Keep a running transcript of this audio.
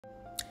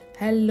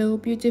Hello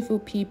beautiful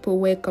people,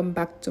 welcome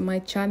back to my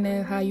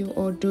channel. How you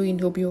all doing?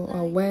 Hope you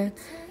are well.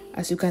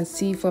 As you can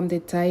see from the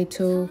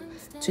title,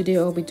 today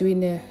I'll be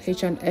doing a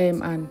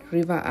H&M and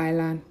River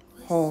Island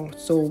haul,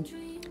 so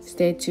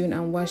stay tuned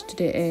and watch to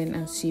the end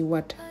and see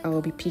what I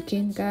will be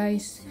picking,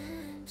 guys.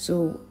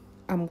 So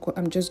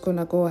I'm just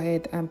gonna go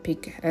ahead and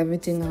pick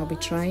everything I'll be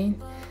trying.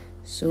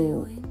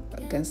 So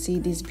you can see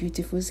this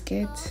beautiful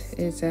skirt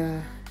is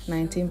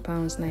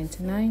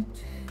 £19.99,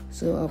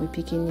 so I'll be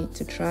picking it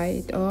to try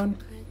it on.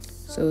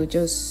 So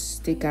just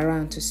stick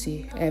around to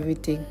see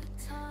everything.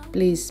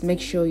 Please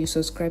make sure you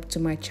subscribe to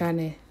my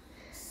channel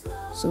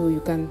so you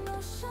can,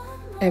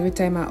 every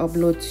time I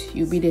upload,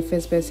 you'll be the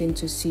first person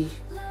to see.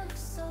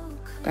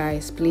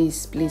 Guys,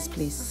 please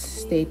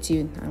stay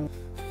tuned.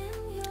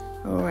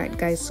 Alright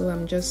guys, so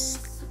I'm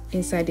just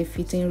inside the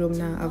fitting room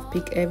now. I've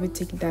picked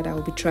everything that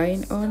I'll be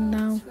trying on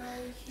now.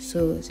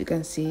 So as you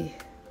can see,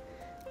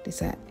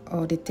 these are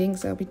all the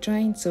things I'll be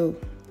trying, so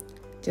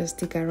just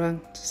stick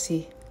around to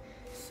see.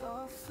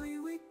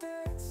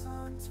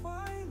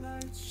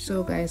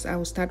 So guys, I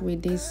will start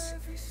with this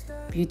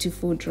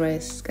beautiful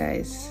dress,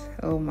 guys.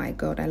 Oh my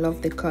god, I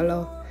love the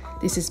color.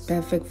 This is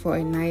perfect for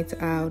a night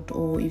out,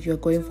 or if you're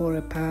going for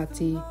a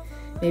party,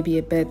 maybe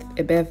a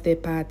birthday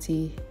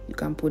party, you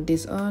can put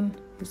this on.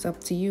 It's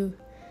up to you.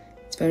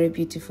 It's very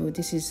beautiful.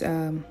 This is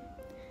I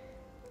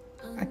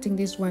think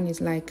this one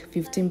is like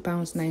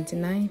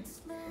 £15.99.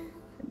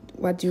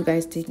 What do you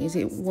guys think? Is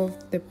it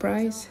worth the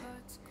price?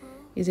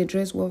 Is the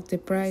dress worth the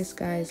price,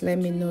 guys? Let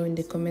me know in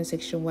the comment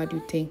section what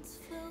you think.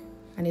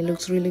 And it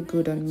looks really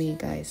good on me,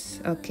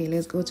 guys. Okay,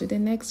 let's go to the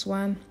next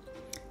one.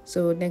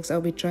 So next I'll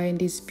be trying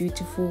this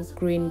beautiful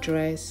green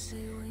dress.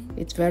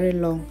 It's very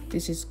long.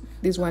 This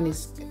one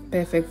is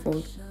perfect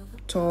for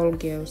tall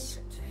girls.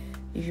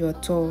 If you're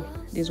tall,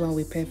 this one will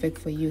be perfect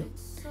for you.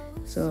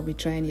 So I'll be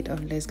trying it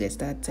on. Let's get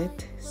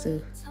started.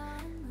 So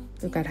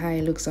look at how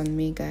it looks on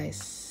me,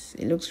 guys.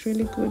 It looks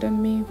really good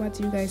on me. What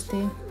do you guys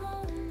think?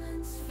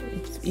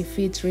 It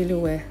fits really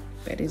well,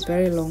 but it's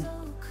very long.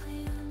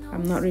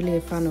 I'm not really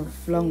a fan of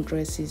long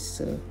dresses,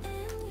 so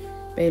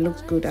but it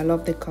looks good. I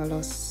love the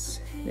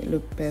colors. They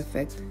look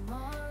perfect,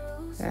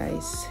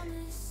 guys.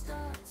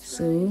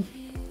 So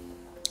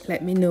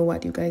let me know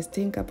what you guys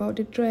think about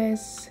the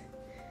dress.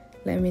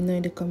 Let me know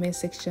in the comment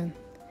section.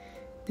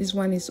 This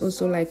one is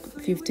also like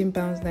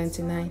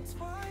 £15.99.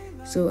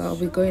 So I'll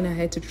be going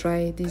ahead to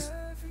try these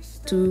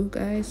two,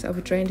 guys. I'll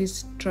be trying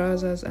these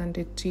trousers and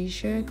the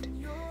t-shirt.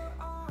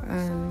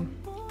 And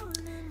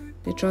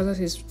the trousers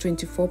is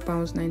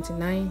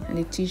 £24.99 and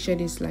the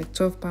t-shirt is like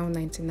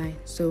 £12.99.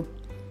 So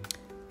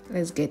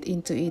let's get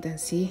into it and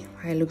see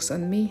how it looks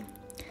on me.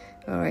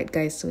 Alright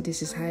guys, so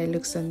this is how it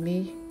looks on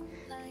me.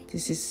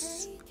 This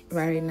is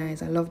very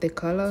nice. I love the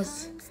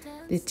colors.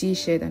 The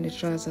t-shirt and the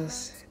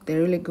trousers, they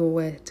really go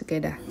well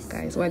together,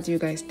 guys. What do you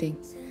guys think?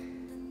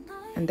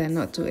 And they're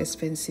not too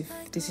expensive.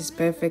 This is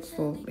perfect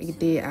for a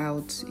day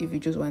out. If you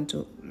just want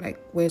to like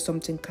wear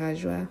something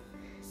casual,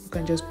 you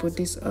can just put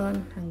this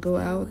on and go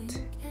out.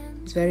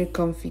 It's very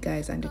comfy,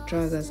 guys. And the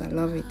trousers, I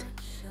love it.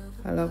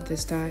 I love the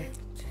style.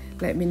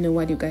 Let me know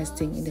what you guys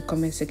think in the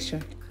comment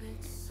section.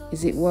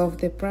 Is it worth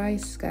the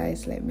price,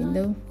 guys? Let me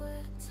know.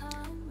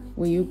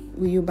 Will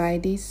you buy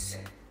this?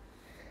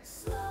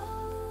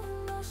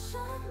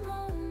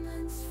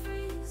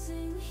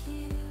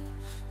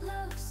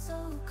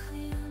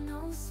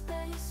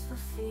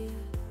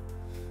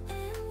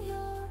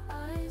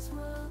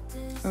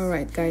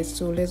 Alright guys,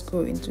 so let's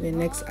go into the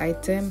next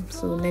item.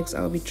 So next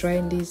I'll be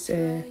trying this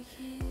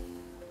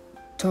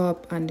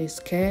top and the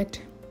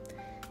skirt.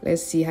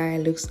 Let's see how it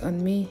looks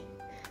on me.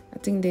 I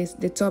think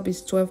the top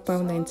is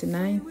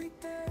 £12.99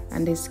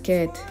 and the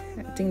skirt,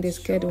 I think the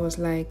skirt was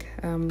like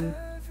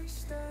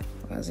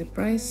what's the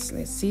price?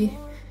 Let's see.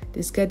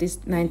 The skirt is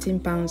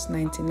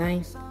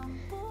 £19.99.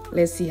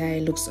 Let's see how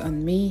it looks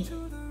on me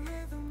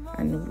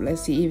and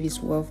let's see if it's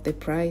worth the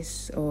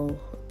price or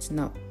it's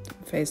not.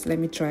 First let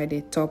me try the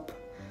top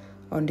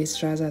on these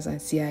trousers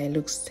and see how it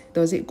looks.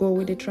 Does it go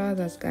with the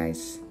trousers,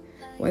 guys?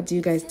 What do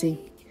you guys think?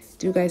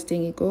 Do you guys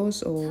think it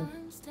goes or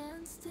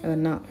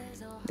not?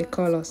 The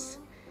colors.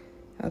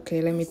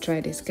 Okay, let me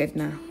try the skirt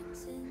now.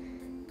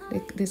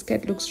 The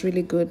skirt looks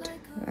really good.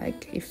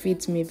 Like it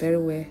fits me very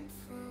well.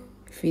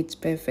 It fits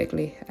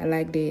perfectly. I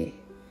like the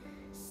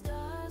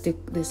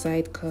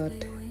side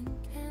cut.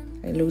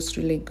 It looks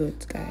really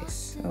good,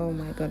 guys. Oh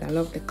my god, I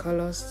love the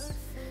colors.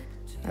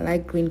 I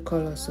like green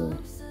color, so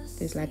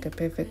it's like a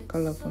perfect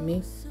color for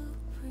me.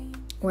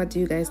 What do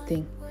you guys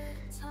think?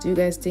 Do you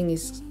guys think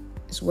it's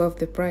worth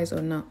the price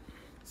or not?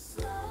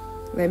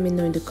 Let me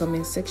know in the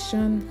comment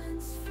section.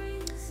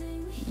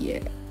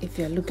 Yeah, if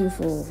you're looking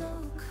for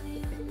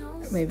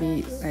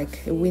maybe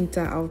like a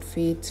winter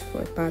outfit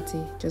for a party,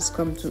 just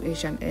come to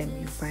H&M,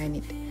 you find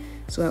it.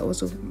 So I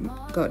also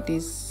got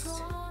this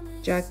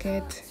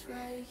jacket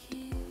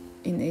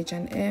in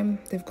H&M.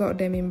 They've got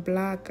them in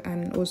black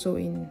and also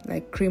in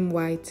like cream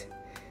white.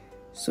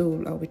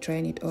 So I'll be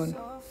trying it on.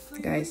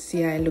 Guys,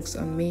 see how it looks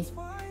on me.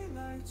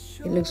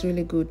 It looks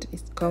really good.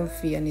 It's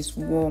comfy and it's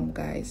warm,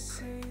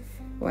 guys.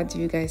 What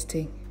do you guys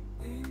think?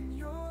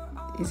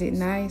 Is it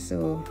nice,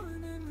 or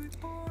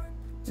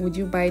would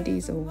you buy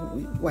this, or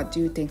what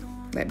do you think?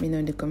 Let me know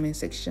in the comment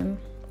section.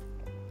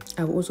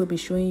 I will also be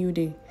showing you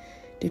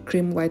the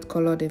cream white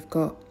color they've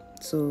got,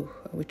 so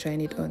we're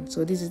trying it on.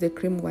 So this is the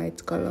cream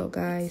white color,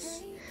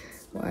 guys.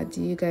 What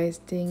do you guys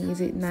think?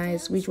 Is it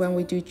nice? Which one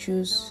would you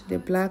choose, the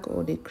black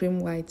or the cream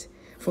white?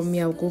 For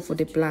me, I'll go for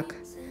the black,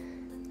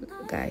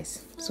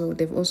 guys. So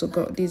they've also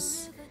got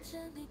this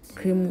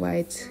cream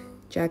white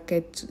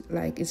jacket,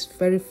 like it's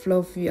very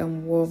fluffy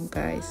and warm,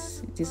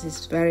 guys. This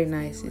is very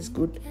nice. It's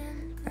good,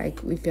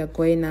 like if you're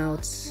going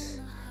out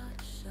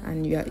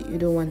and you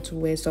don't want to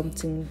wear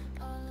something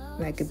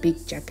like a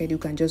big jacket, you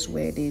can just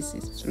wear this.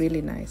 It's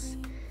really nice.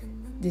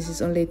 This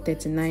is only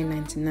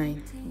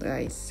 $39.99,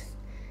 guys.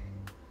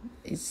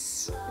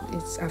 It's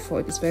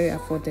very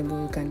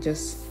affordable. You can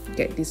just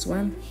get this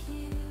one.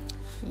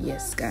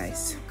 Yes,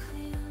 guys.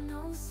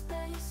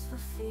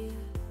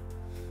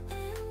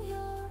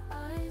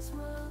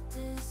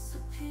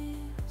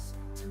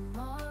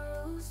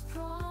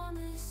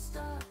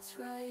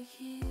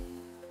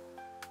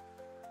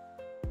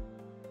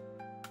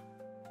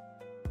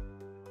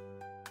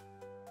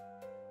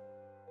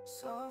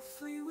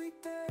 Softly we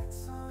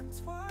dance on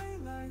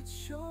twilight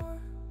shore.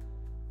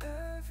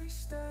 Every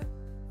step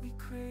we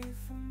crave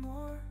for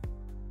more.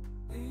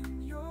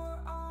 In your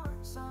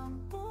arms I'm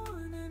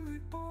born and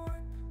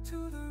reborn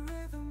to the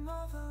rhythm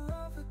of a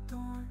love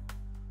adorned.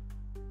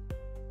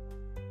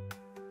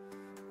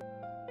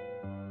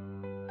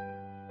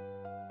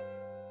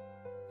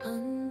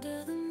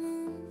 Under the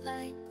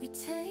moonlight we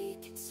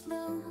take it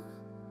slow.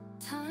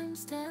 Time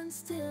stands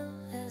still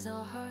as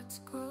our hearts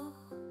grow.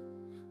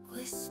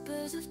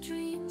 Whispers of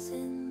dreams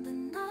in the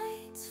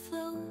night's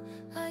flow,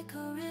 like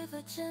a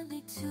river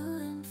gently to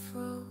and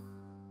fro.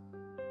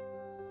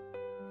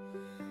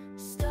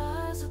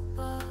 Stars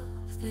above,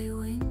 they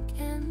wink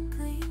and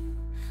gleam,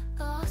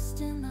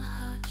 lost in the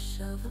hush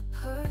of a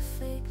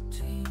perfect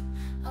dream.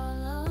 Our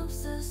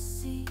love's a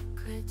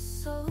secret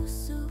so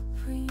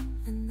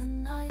supreme, in the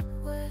night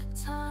where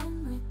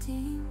time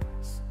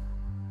redeems.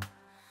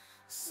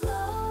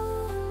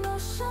 Slow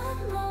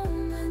motion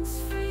moments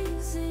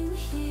freezing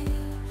here.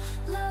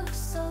 Love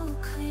so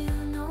clear,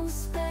 no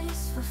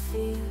space for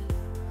fear.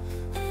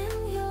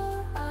 In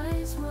your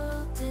eyes,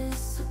 world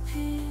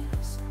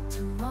disappears.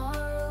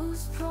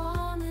 Tomorrow's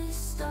promise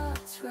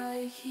starts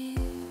right here.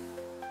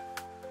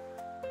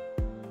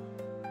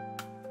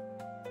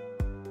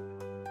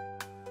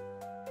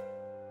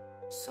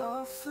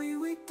 Softly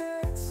we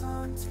dance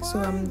on. So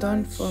I'm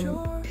done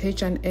from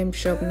H&M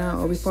shop. Now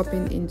I'll be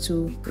popping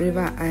into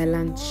River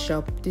Island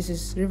shop.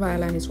 River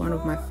Island is one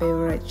of my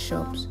favorite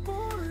shops,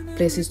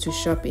 places to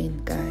shop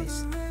in,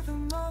 guys.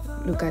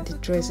 Look at the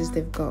dresses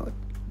they've got,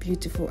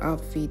 beautiful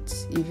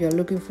outfits. If you're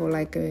looking for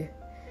like a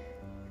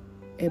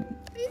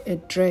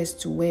dress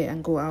to wear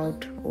and go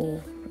out,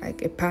 or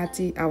like a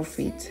party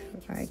outfit,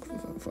 like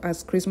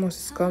as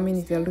Christmas is coming,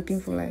 if you're looking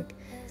for like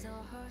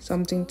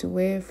something to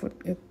wear for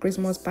a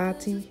Christmas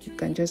party, you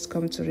can just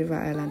come to River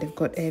Island. They've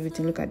got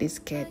everything. Look at this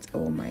skirt.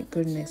 Oh my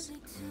goodness,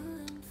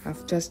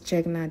 I've just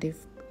checked now,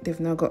 they've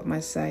not got my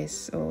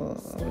size, or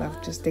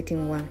I've just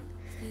taken one.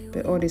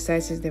 But all the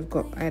sizes they've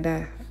got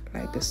either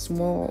like a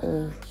small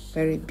or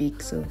very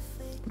big, so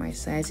my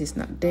size is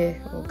not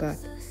there. Oh god,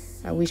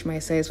 I wish my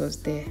size was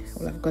there.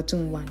 Well, I've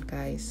gotten one,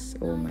 guys.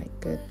 Oh my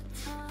god,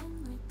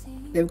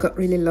 they've got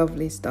really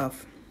lovely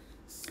stuff.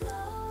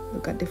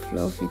 Look at the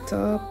fluffy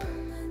top,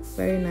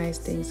 very nice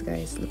things,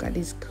 guys. Look at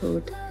this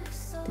coat.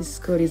 This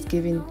coat is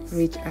giving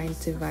rich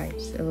auntie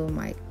vibes. Oh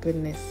my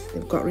goodness,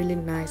 they've got really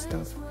nice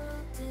stuff.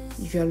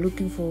 If you're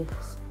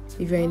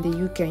in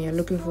the UK and you're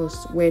looking for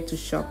where to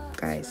shop,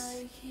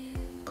 guys,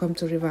 come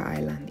to River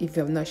Island. If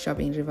you have not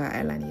shopped in River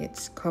Island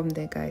yet, come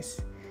there,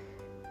 guys.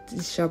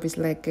 This shop is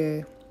like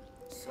a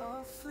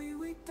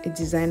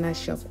designer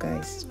shop,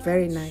 guys.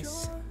 Very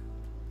nice,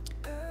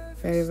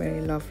 very,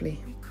 very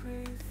lovely.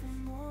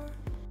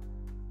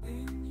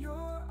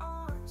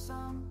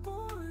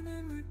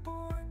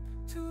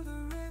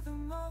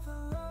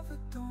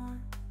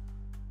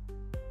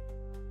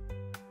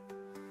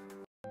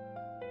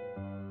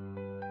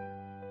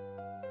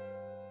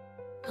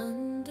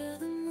 Under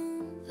the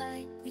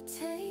moonlight we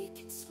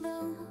take it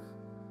slow.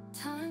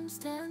 Time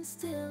stands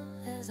still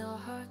as our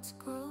hearts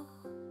grow.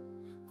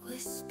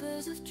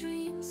 Whispers of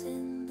dreams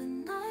in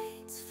the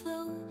night's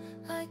flow,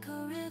 like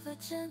a river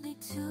gently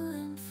to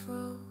and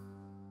fro.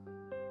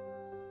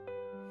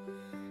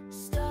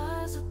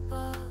 Stars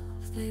above,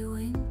 they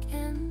wink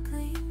and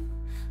gleam,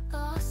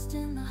 lost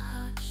in the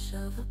hush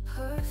of a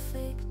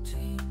perfect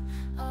dream.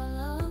 Our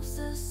love's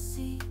a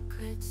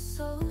secret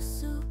so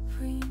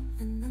supreme,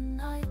 in the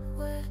night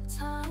where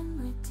time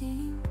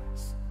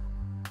redeems.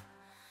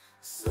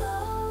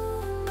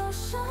 Slow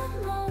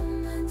motion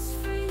moments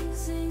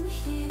freezing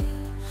here.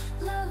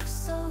 Love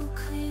so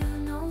clear,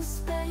 no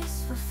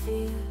space for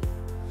fear.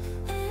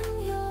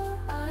 In your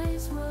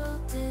eyes,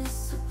 world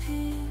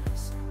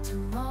disappears.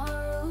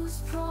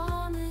 Tomorrow's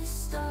promise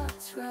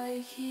starts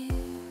right here.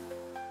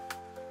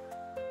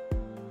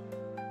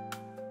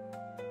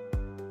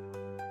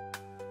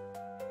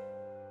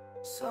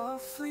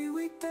 Softly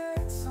we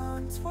dance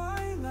on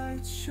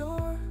twilight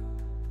shore.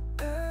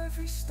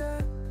 Every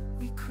step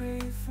we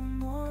crave for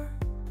more.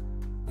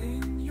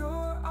 In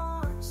your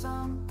arms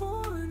I'm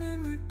born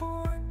and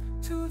reborn,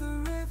 to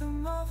the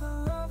rhythm of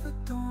a love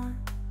adorned.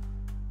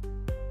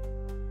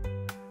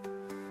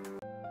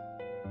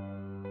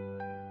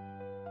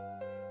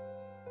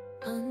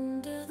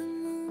 Under the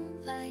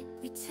moonlight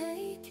we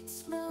take it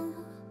slow.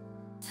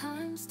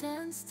 Time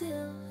stands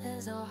still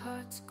as our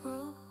hearts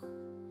grow.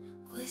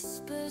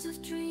 Whispers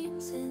of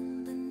dreams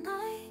in the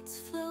night's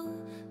flow,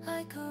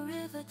 like a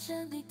river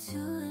gently to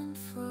and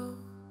fro.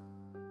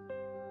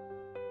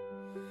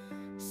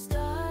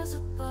 Stars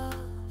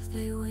above,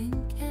 they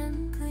wink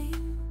and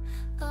gleam,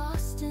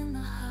 lost in the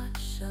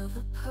hush of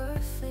a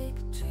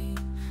perfect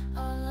dream.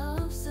 Our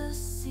love's a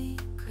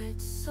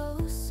secret so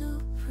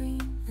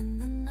supreme, in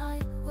the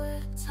night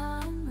where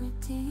time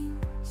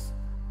redeems.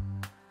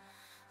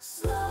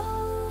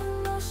 Slow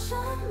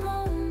motion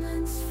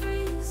moments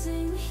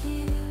freezing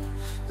here.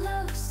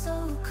 Love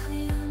so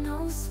clear,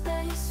 no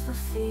space for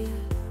fear.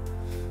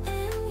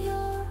 In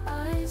your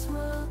eyes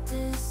world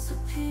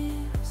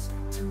disappears.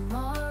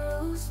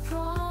 Tomorrow's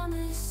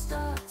promise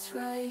starts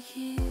right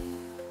here.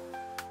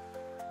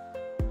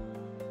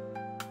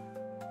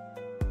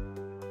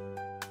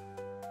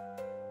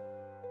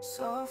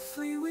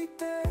 Softly we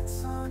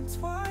dance on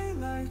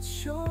twilight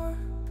shore.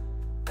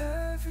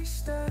 Every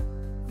step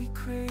we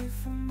crave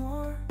for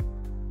more.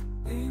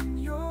 In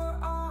your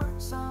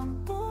arms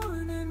I'm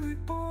born and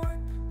reborn,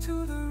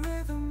 to the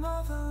rhythm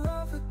of a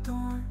love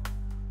adorned.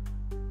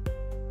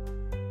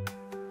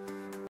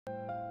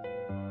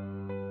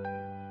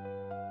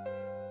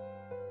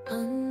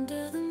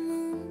 Under the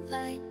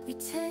moonlight we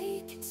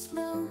take it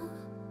slow.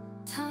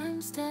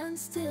 Time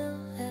stands still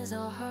as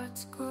our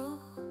hearts grow.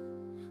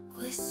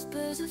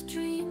 Whispers of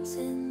dreams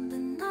in the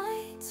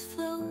night's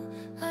flow,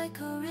 like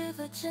a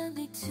river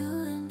gently to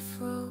and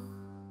fro.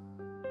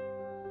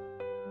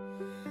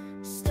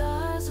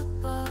 Stars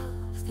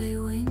above, they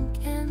wink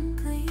and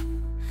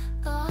gleam,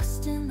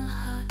 lost in the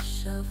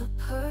hush of a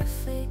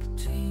perfect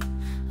dream.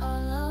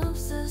 Our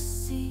love's a